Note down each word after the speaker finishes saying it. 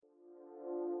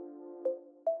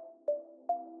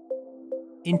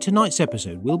In tonight's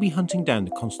episode, we'll be hunting down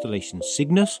the constellations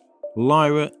Cygnus,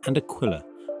 Lyra and Aquila,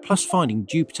 plus finding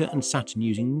Jupiter and Saturn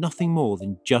using nothing more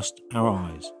than just our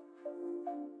eyes.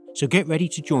 So get ready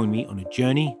to join me on a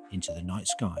journey into the night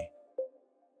sky.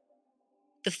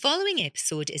 The following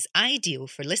episode is ideal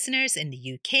for listeners in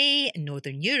the UK,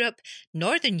 Northern Europe,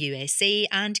 Northern USA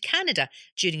and Canada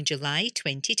during July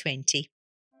 2020.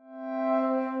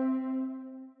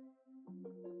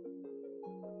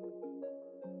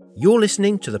 You're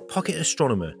listening to The Pocket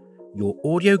Astronomer, your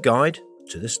audio guide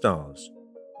to the stars.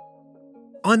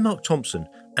 I'm Mark Thompson,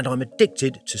 and I'm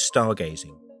addicted to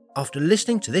stargazing. After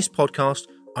listening to this podcast,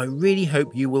 I really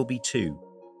hope you will be too.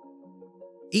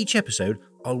 Each episode,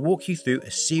 I'll walk you through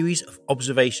a series of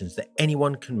observations that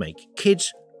anyone can make,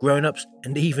 kids, grown-ups,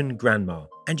 and even grandma.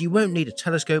 And you won't need a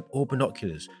telescope or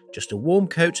binoculars, just a warm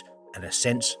coat and a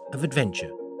sense of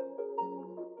adventure.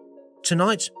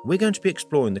 Tonight, we're going to be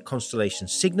exploring the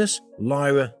constellations Cygnus,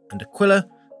 Lyra and Aquila,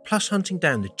 plus hunting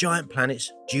down the giant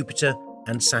planets Jupiter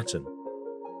and Saturn.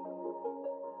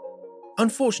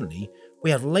 Unfortunately, we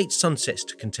have late sunsets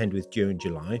to contend with during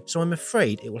July, so I'm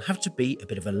afraid it will have to be a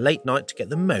bit of a late night to get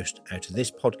the most out of this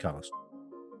podcast.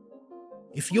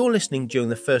 If you're listening during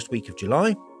the first week of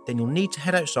July, then you'll need to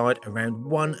head outside around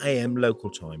 1 AM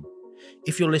local time.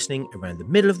 If you're listening around the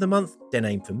middle of the month, then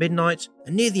aim for midnight,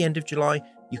 and near the end of July,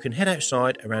 you can head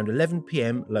outside around 11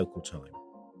 PM local time.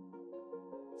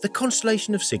 The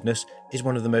constellation of Cygnus is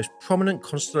one of the most prominent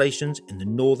constellations in the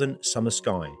northern summer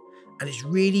sky, and it's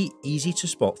really easy to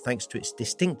spot thanks to its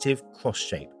distinctive cross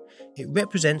shape. It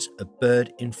represents a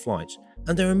bird in flight,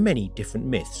 and there are many different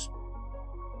myths.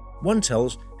 One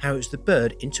tells how it's the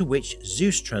bird into which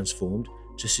Zeus transformed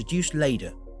to seduce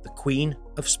Leda, the queen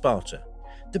of Sparta.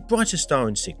 The brightest star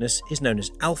in Cygnus is known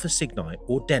as Alpha Cygni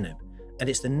or Deneb, and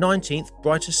it's the 19th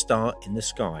brightest star in the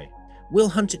sky. We'll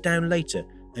hunt it down later,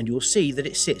 and you'll see that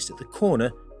it sits at the corner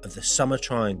of the Summer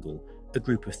Triangle, a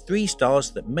group of 3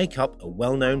 stars that make up a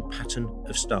well-known pattern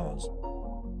of stars.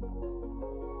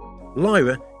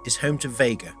 Lyra is home to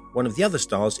Vega, one of the other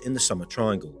stars in the Summer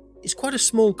Triangle. It's quite a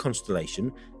small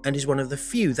constellation and is one of the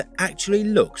few that actually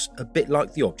looks a bit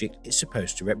like the object it's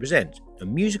supposed to represent, a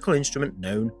musical instrument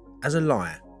known as a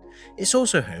lyre. It's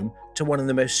also home to one of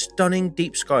the most stunning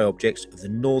deep sky objects of the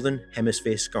Northern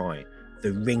Hemisphere sky,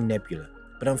 the Ring Nebula,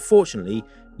 but unfortunately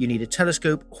you need a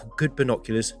telescope or good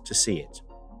binoculars to see it.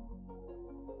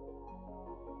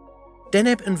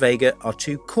 Deneb and Vega are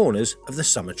 2 corners of the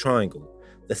Summer Triangle.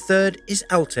 The third is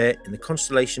Altair in the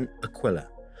constellation Aquila.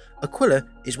 Aquila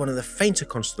is one of the fainter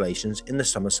constellations in the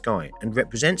summer sky and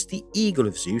represents the eagle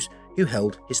of Zeus who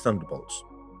held his thunderbolts.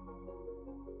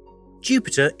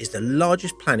 Jupiter is the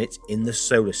largest planet in the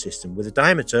solar system with a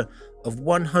diameter of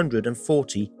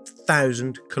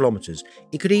 140,000 kilometres.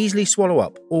 It could easily swallow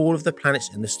up all of the planets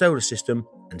in the solar system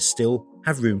and still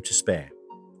have room to spare.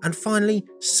 And finally,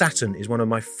 Saturn is one of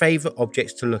my favourite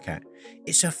objects to look at.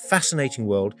 It's a fascinating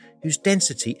world whose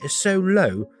density is so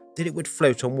low that it would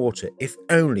float on water if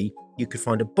only you could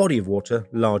find a body of water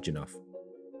large enough.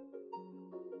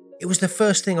 It was the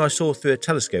first thing I saw through a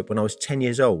telescope when I was 10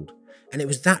 years old, and it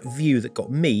was that view that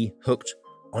got me hooked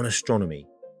on astronomy.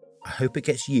 I hope it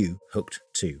gets you hooked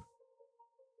too.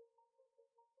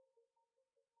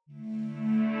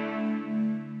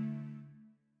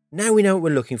 Now we know what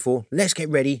we're looking for, let's get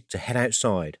ready to head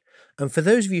outside. And for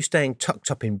those of you staying tucked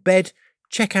up in bed,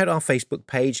 check out our Facebook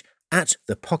page at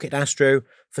The Pocket Astro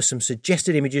for some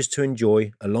suggested images to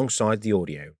enjoy alongside the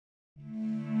audio.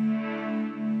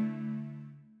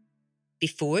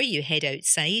 Before you head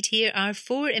outside, here are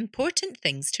 4 important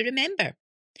things to remember.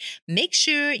 Make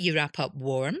sure you wrap up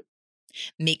warm.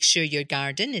 Make sure your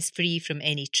garden is free from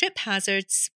any trip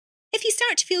hazards. If you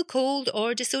start to feel cold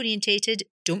or disorientated,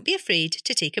 don't be afraid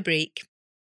to take a break.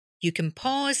 You can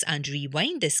pause and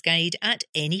rewind this guide at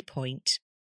any point.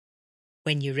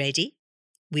 When you're ready,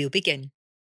 we'll begin.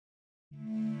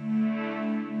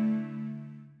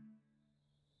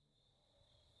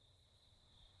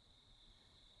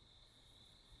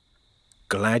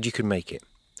 Glad you could make it.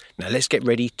 Now let's get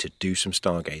ready to do some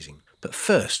stargazing. But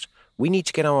first, we need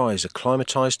to get our eyes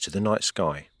acclimatised to the night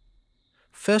sky.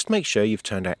 First, make sure you've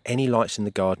turned out any lights in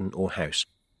the garden or house.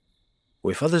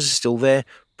 Or if others are still there,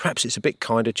 perhaps it's a bit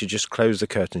kinder to just close the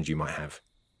curtains you might have.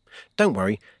 Don't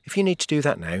worry, if you need to do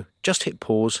that now, just hit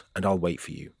pause and I'll wait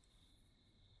for you.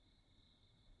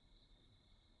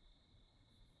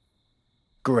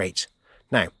 Great.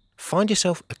 Now, find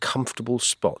yourself a comfortable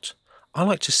spot. I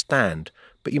like to stand,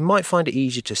 but you might find it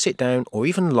easier to sit down or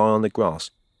even lie on the grass.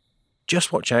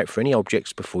 Just watch out for any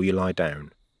objects before you lie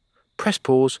down. Press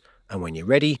pause, and when you're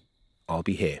ready, I'll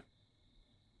be here.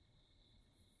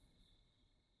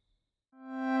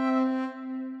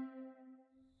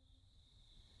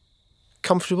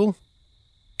 Comfortable?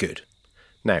 Good.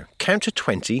 Now count to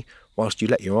 20 whilst you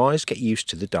let your eyes get used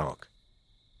to the dark.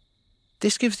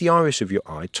 This gives the iris of your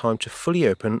eye time to fully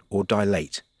open or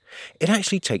dilate. It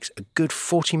actually takes a good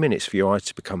 40 minutes for your eyes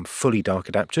to become fully dark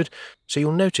adapted, so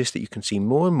you'll notice that you can see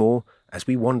more and more as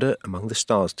we wander among the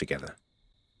stars together.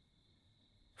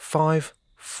 5,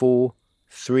 4,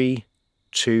 3,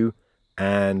 2,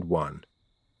 and 1.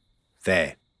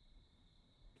 There.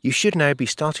 You should now be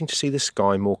starting to see the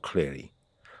sky more clearly.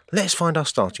 Let's find our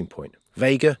starting point,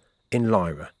 Vega in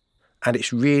Lyra. And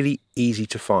it's really easy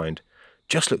to find.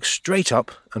 Just look straight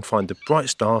up and find the bright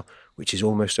star which is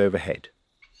almost overhead.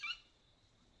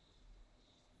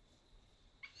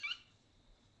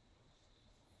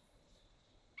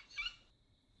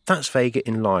 That's Vega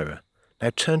in Lyra. Now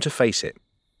turn to face it.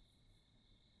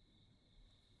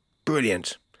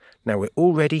 Brilliant. Now we're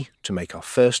all ready to make our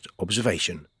first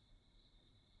observation.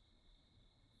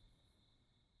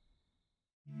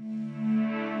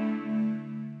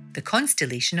 The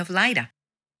constellation of Lyra.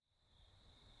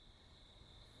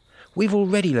 We've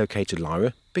already located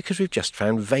Lyra because we've just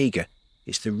found Vega.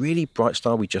 It's the really bright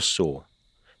star we just saw.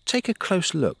 Take a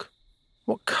close look.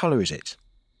 What colour is it?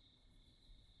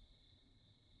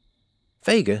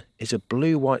 Vega is a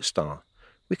blue-white star.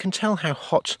 We can tell how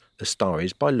hot a star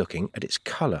is by looking at its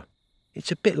colour.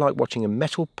 It's a bit like watching a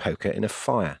metal poker in a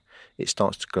fire. It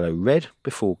starts to glow red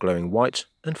before glowing white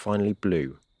and finally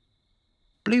blue.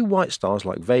 Blue-white stars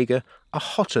like Vega are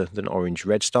hotter than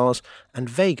orange-red stars, and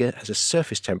Vega has a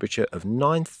surface temperature of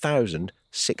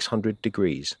 9,600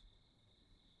 degrees.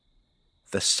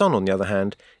 The Sun, on the other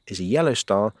hand, is a yellow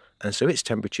star, and so its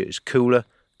temperature is cooler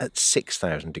at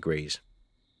 6,000 degrees.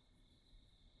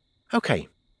 OK,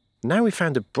 now we've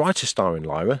found the brightest star in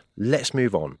Lyra, let's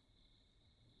move on.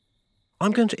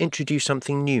 I'm going to introduce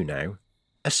something new now,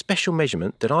 a special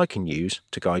measurement that I can use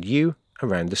to guide you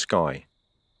around the sky.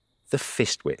 The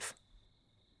fist width.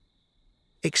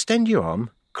 Extend your arm,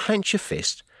 clench your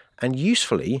fist, and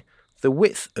usefully, the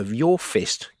width of your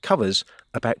fist covers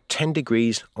about 10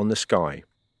 degrees on the sky.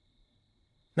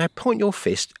 Now point your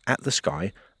fist at the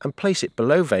sky and place it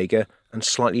below Vega and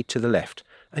slightly to the left,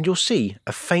 and you'll see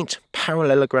a faint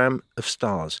parallelogram of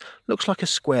stars. Looks like a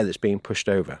square that's being pushed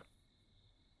over.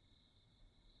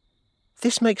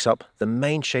 This makes up the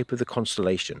main shape of the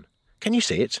constellation. Can you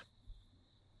see it?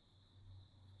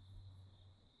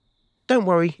 Don't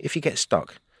worry if you get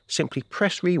stuck. Simply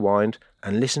press rewind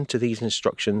and listen to these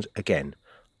instructions again.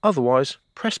 Otherwise,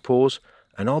 press pause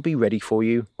and I'll be ready for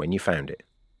you when you found it.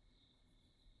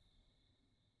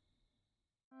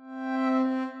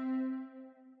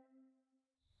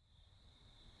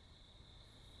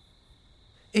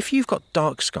 If you've got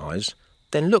dark skies,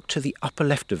 then look to the upper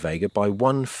left of Vega by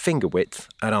 1 finger width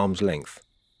at arm's length.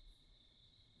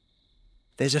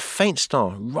 There's a faint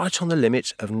star right on the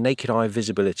limit of naked eye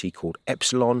visibility called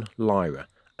Epsilon Lyra,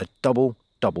 a double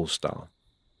star.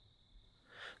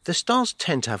 The stars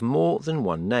tend to have more than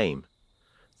one name.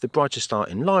 The brightest star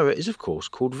in Lyra is of course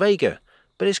called Vega,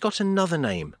 but it's got another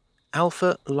name,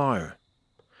 Alpha Lyra.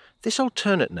 This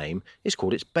alternate name is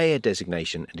called its Bayer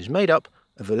designation and is made up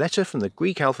of a letter from the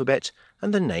Greek alphabet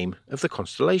and the name of the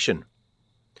constellation.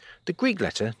 The Greek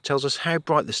letter tells us how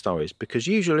bright the star is because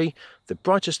usually the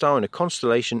brightest star in a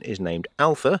constellation is named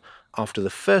Alpha after the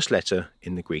first letter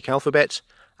in the Greek alphabet,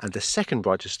 and the second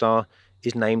brightest star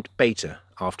is named Beta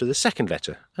after the second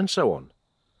letter, and so on.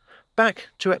 Back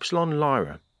to Epsilon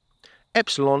Lyra.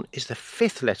 Epsilon is the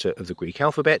fifth letter of the Greek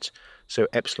alphabet, so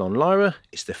Epsilon Lyra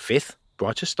is the fifth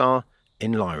brightest star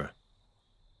in Lyra.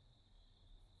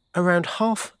 Around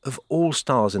half of all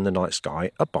stars in the night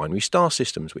sky are binary star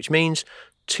systems, which means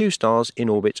 2 stars in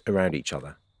orbit around each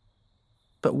other.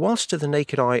 But whilst to the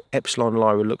naked eye Epsilon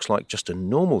Lyra looks like just a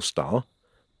normal star,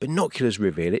 binoculars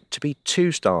reveal it to be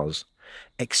 2 stars,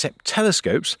 except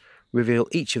telescopes reveal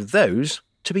each of those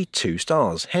to be 2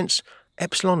 stars, hence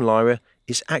Epsilon Lyra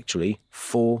is actually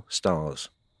 4 stars.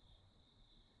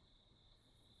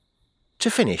 To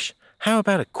finish, how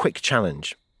about a quick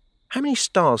challenge? How many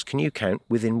stars can you count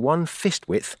within 1 fist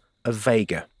width of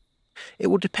Vega? It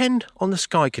will depend on the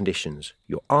sky conditions,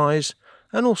 your eyes,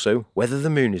 and also whether the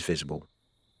moon is visible.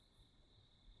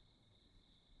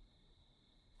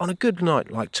 On a good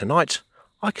night like tonight,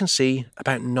 I can see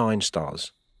about 9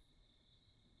 stars.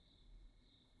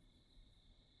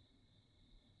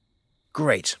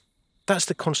 Great, that's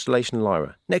the constellation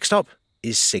Lyra. Next up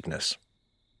is Cygnus.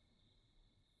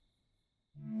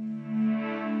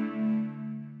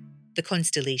 The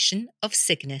constellation of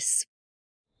Cygnus.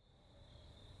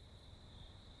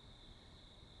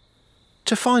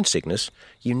 To find Cygnus,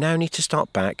 you now need to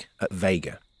start back at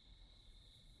Vega.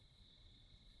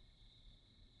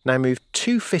 Now move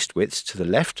 2 fist widths to the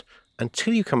left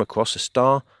until you come across a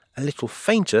star a little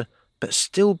fainter but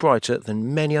still brighter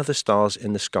than many other stars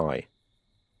in the sky.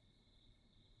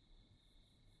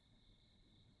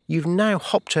 You've now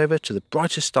hopped over to the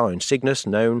brightest star in Cygnus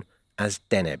known as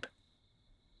Deneb.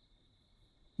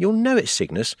 You'll know it's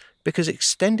Cygnus because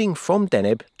extending from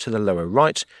Deneb to the lower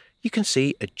right, you can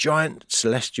see a giant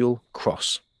celestial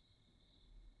cross.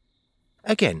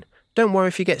 Again, don't worry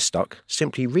if you get stuck,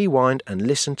 simply rewind and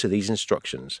listen to these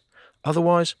instructions.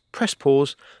 Otherwise, press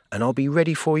pause and I'll be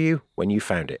ready for you when you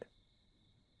found it.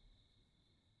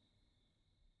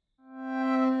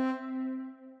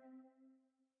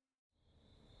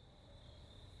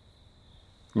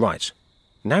 Right,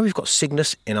 now we've got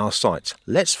Cygnus in our sights,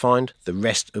 let's find the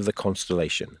rest of the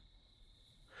constellation.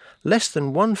 Less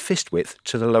than 1 fist width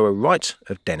to the lower right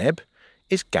of Deneb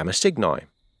is Gamma Cygni.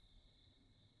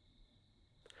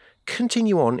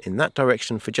 Continue on in that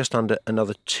direction for just under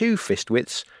another 2 fist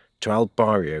widths to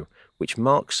Albario, which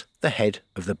marks the head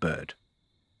of the bird.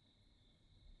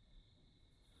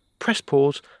 Press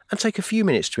pause and take a few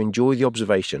minutes to enjoy the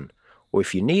observation, or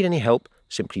if you need any help,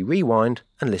 simply rewind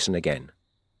and listen again.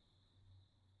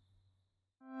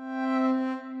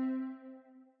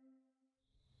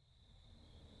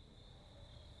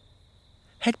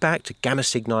 Head back to Gamma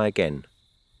Cygni again.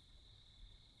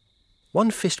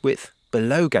 1 fist width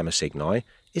below Gamma Cygni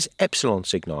is Epsilon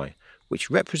Cygni,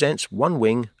 which represents one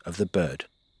wing of the bird.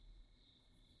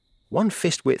 1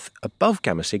 fist width above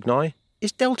Gamma Cygni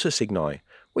is Delta Cygni,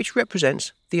 which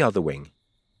represents the other wing.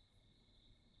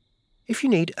 If you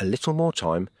need a little more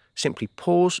time, simply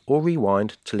pause or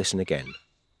rewind to listen again.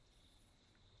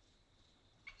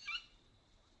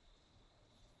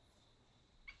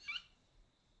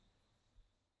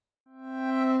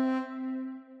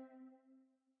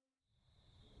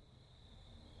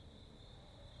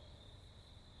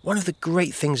 One of the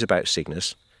great things about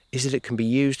Cygnus is that it can be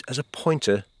used as a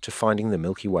pointer to finding the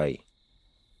Milky Way.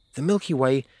 The Milky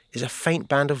Way is a faint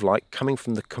band of light coming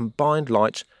from the combined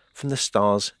light from the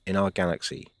stars in our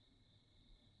galaxy.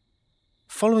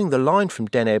 Following the line from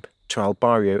Deneb to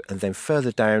Albario and then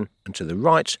further down and to the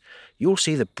right, you'll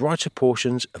see the brighter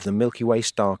portions of the Milky Way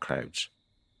star clouds.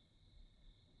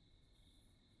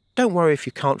 Don't worry if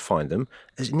you can't find them,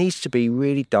 as it needs to be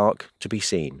really dark to be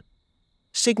seen.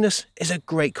 Cygnus is a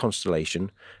great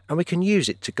constellation and we can use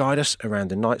it to guide us around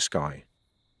the night sky.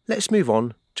 Let's move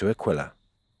on to Aquila.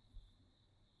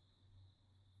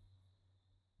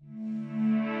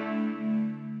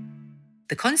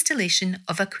 The constellation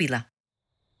of Aquila.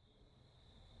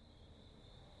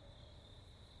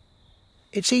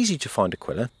 It's easy to find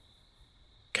Aquila.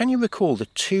 Can you recall the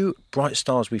 2 bright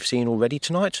stars we've seen already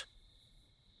tonight?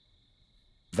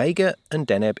 Vega and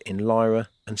Deneb in Lyra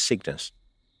and Cygnus,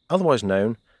 otherwise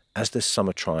known as the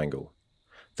Summer Triangle.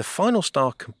 The final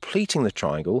star completing the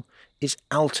triangle is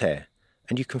Altair,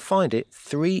 and you can find it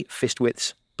 3 fist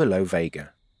widths below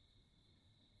Vega.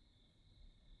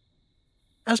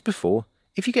 As before,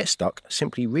 if you get stuck,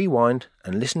 simply rewind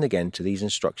and listen again to these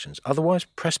instructions. Otherwise,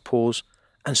 press pause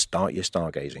and start your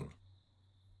stargazing.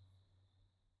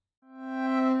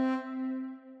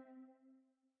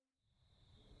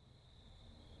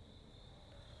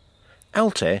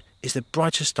 Altair is the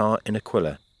brightest star in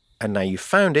Aquila, and now you've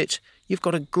found it, you've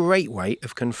got a great way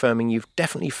of confirming you've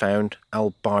definitely found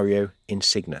Albario in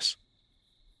Cygnus.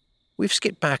 We've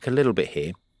skipped back a little bit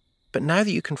here, but now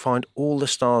that you can find all the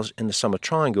stars in the Summer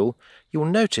Triangle, you'll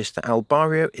notice that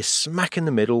Albario is smack in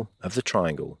the middle of the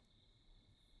triangle.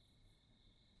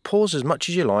 Pause as much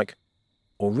as you like,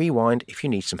 or rewind if you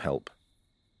need some help.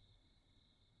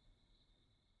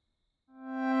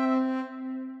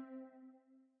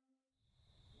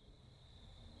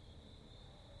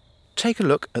 Take a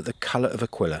look at the colour of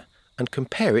Aquila and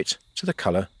compare it to the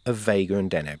colour of Vega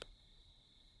and Deneb.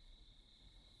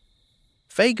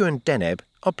 Vega and Deneb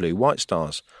are blue-white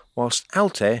stars, whilst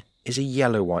Altair is a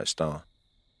yellow-white star.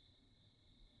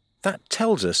 That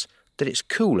tells us that it's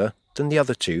cooler than the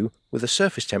other two with a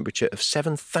surface temperature of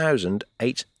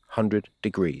 7,800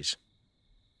 degrees.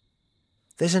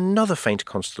 There's another faint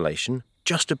constellation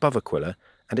just above Aquila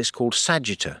and it's called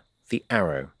Sagitta, the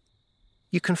Arrow.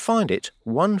 You can find it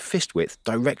 1 fist width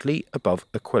directly above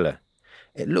Aquila.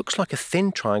 It looks like a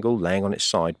thin triangle laying on its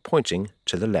side pointing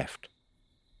to the left.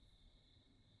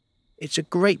 It's a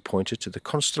great pointer to the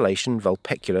constellation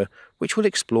Vulpecula, which we'll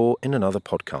explore in another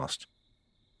podcast.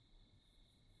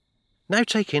 Now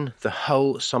take in the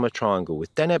whole Summer Triangle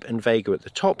with Deneb and Vega at the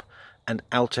top and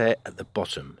Altair at the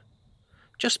bottom.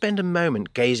 Just spend a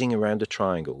moment gazing around the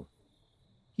triangle.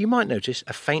 You might notice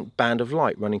a faint band of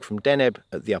light running from Deneb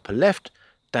at the upper left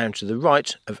down to the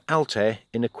right of Altair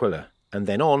in Aquila, and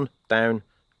then on down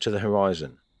to the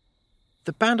horizon.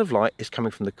 The band of light is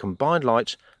coming from the combined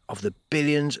light of the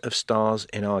billions of stars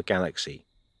in our galaxy.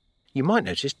 You might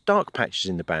notice dark patches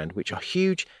in the band, which are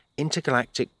huge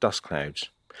intergalactic dust clouds,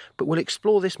 but we'll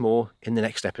explore this more in the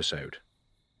next episode.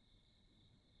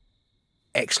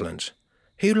 Excellent.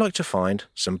 Who'd like to find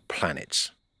some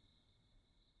planets?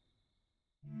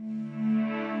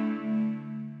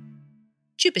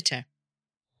 Jupiter.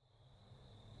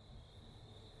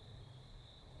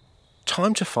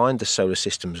 Time to find the solar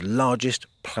system's largest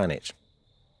planet.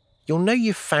 You'll know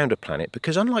you've found a planet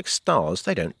because unlike stars,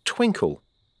 they don't twinkle.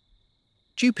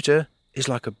 Jupiter is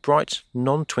like a bright,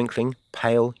 non-twinkling,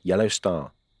 pale yellow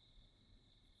star.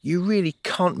 You really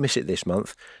can't miss it this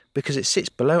month because it sits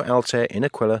below Altair in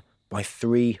Aquila by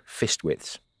 3 fist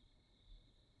widths.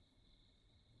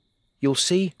 You'll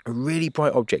see a really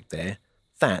bright object there.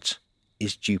 That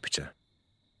is Jupiter.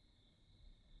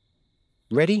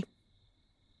 Ready?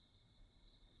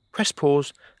 Press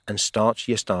pause and start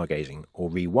your stargazing, or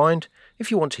rewind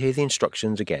if you want to hear the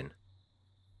instructions again.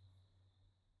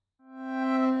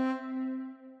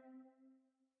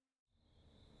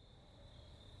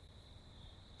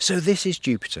 So this is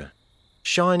Jupiter,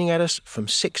 shining at us from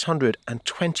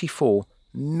 624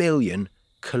 million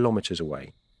kilometres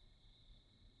away.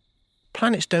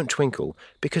 Planets don't twinkle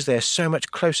because they are so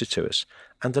much closer to us,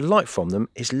 and the light from them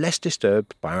is less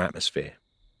disturbed by our atmosphere.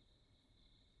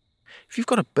 If you've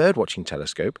got a birdwatching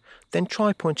telescope, then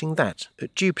try pointing that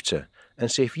at Jupiter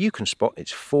and see if you can spot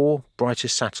its 4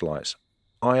 brightest satellites,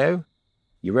 Io,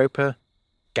 Europa,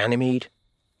 Ganymede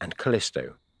and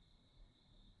Callisto.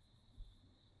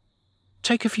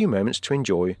 Take a few moments to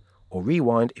enjoy, or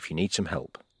rewind if you need some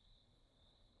help.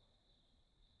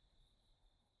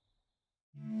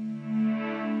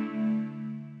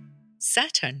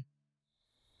 Saturn.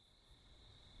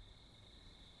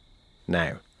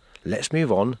 Now, let's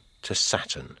move on to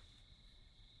Saturn.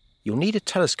 You'll need a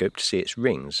telescope to see its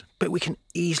rings, but we can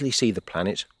easily see the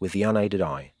planet with the unaided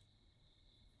eye.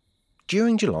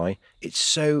 During July, it's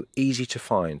so easy to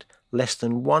find, less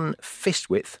than 1 fist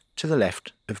width to the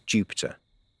left of Jupiter.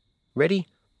 Ready?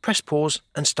 Press pause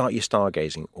and start your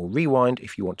stargazing, or rewind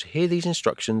if you want to hear these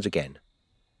instructions again.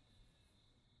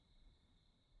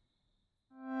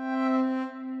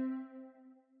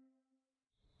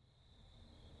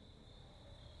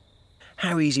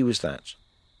 How easy was that?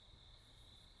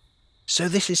 So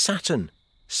this is Saturn,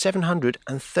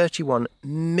 731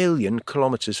 million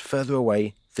kilometres further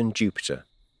away than Jupiter.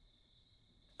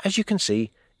 As you can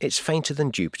see, it's fainter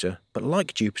than Jupiter, but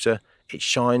like Jupiter, it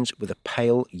shines with a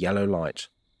pale yellow light.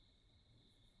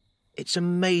 It's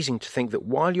amazing to think that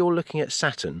while you're looking at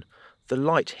Saturn, the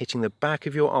light hitting the back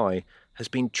of your eye has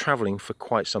been travelling for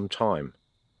quite some time.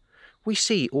 We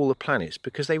see all the planets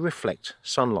because they reflect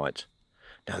sunlight.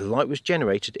 Now, the light was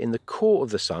generated in the core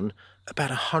of the Sun about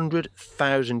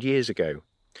 100,000 years ago.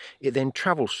 It then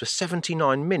travels for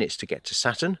 79 minutes to get to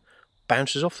Saturn,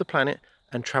 bounces off the planet,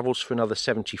 and travels for another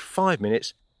 75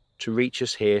 minutes to reach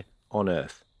us here on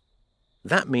Earth.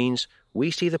 That means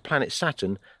we see the planet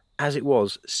Saturn as it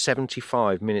was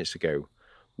 75 minutes ago.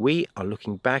 We are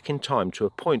looking back in time to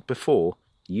a point before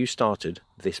you started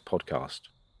this podcast.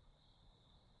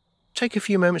 Take a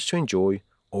few moments to enjoy,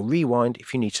 or rewind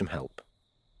if you need some help.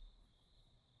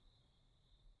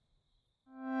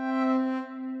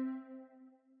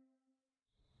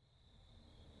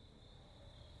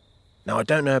 Now, I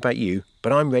don't know about you,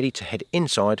 but I'm ready to head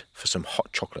inside for some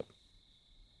hot chocolate.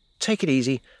 Take it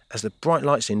easy, as the bright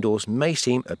lights indoors may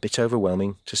seem a bit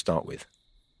overwhelming to start with.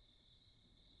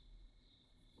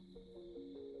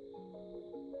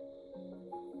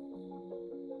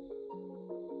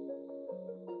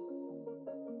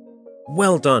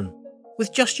 Well done!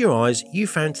 With just your eyes, you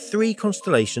found 3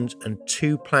 constellations and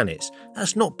 2 planets.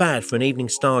 That's not bad for an evening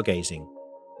stargazing.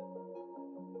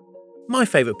 My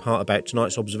favourite part about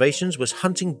tonight's observations was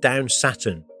hunting down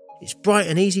Saturn. It's bright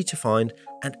and easy to find,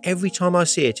 and every time I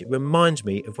see it, it reminds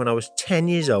me of when I was 10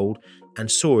 years old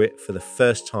and saw it for the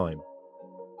first time.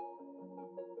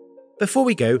 Before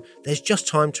we go, there's just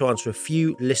time to answer a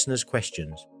few listeners'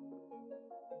 questions.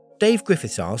 Dave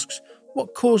Griffiths asks,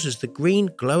 what causes the green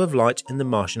glow of light in the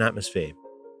Martian atmosphere?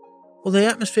 Well, the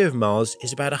atmosphere of Mars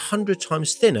is about 100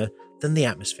 times thinner than the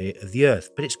atmosphere of the Earth,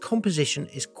 but its composition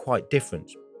is quite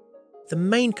different. The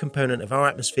main component of our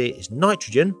atmosphere is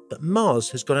nitrogen, but Mars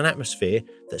has got an atmosphere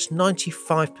that's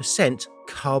 95%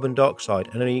 carbon dioxide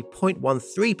and only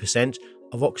 0.13%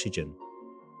 of oxygen.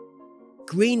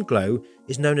 Green glow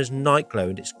is known as night glow,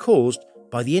 and it's caused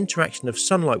by the interaction of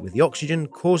sunlight with the oxygen,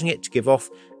 causing it to give off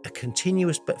a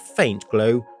continuous but faint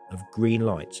glow of green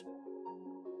light.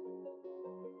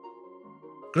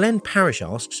 Glenn Parrish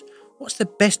asks, what's the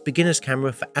best beginner's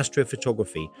camera for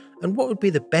astrophotography and what would be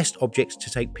the best objects to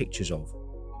take pictures of?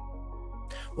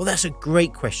 Well, that's a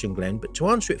great question, Glenn, but to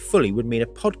answer it fully would mean a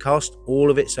podcast all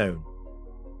of its own.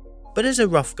 But as a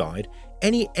rough guide,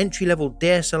 any entry-level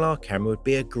DSLR camera would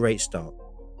be a great start.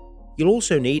 You'll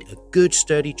also need a good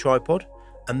sturdy tripod,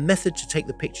 a method to take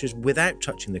the pictures without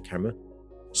touching the camera.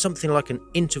 Something like an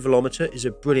intervalometer is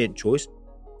a brilliant choice.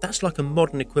 That's like a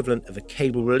modern equivalent of a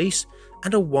cable release,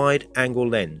 and a wide-angle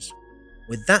lens.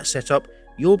 With that setup,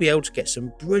 you'll be able to get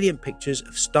some brilliant pictures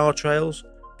of star trails,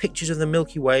 pictures of the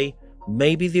Milky Way,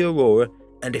 maybe the aurora,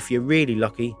 and if you're really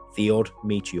lucky, the odd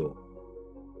meteor.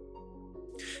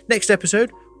 Next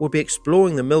episode, we'll be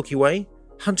exploring the Milky Way,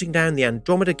 hunting down the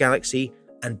Andromeda Galaxy,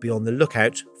 and be on the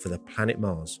lookout for the planet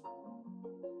Mars.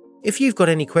 If you've got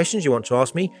any questions you want to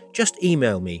ask me, just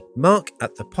email me,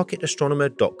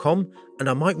 mark@thepocketastronomer.com, and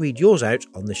I might read yours out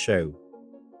on the show.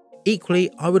 Equally,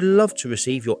 I would love to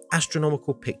receive your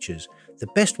astronomical pictures. The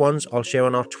best ones I'll share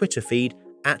on our Twitter feed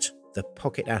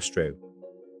 @thepocketastro.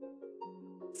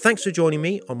 Thanks for joining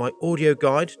me on my audio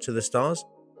guide to the stars.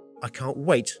 I can't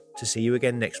wait to see you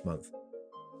again next month.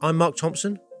 I'm Mark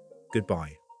Thompson.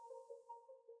 Goodbye.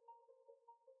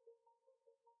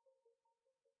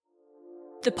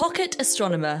 The Pocket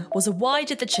Astronomer was a Why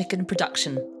Did the Chicken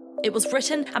production. It was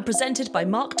written and presented by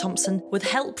Mark Thompson with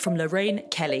help from Lorraine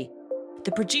Kelly.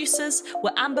 The producers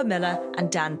were Amber Miller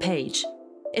and Dan Page.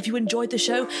 If you enjoyed the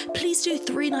show, please do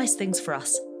 3 nice things for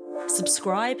us.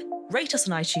 Subscribe, rate us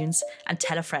on iTunes, and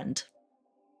tell a friend.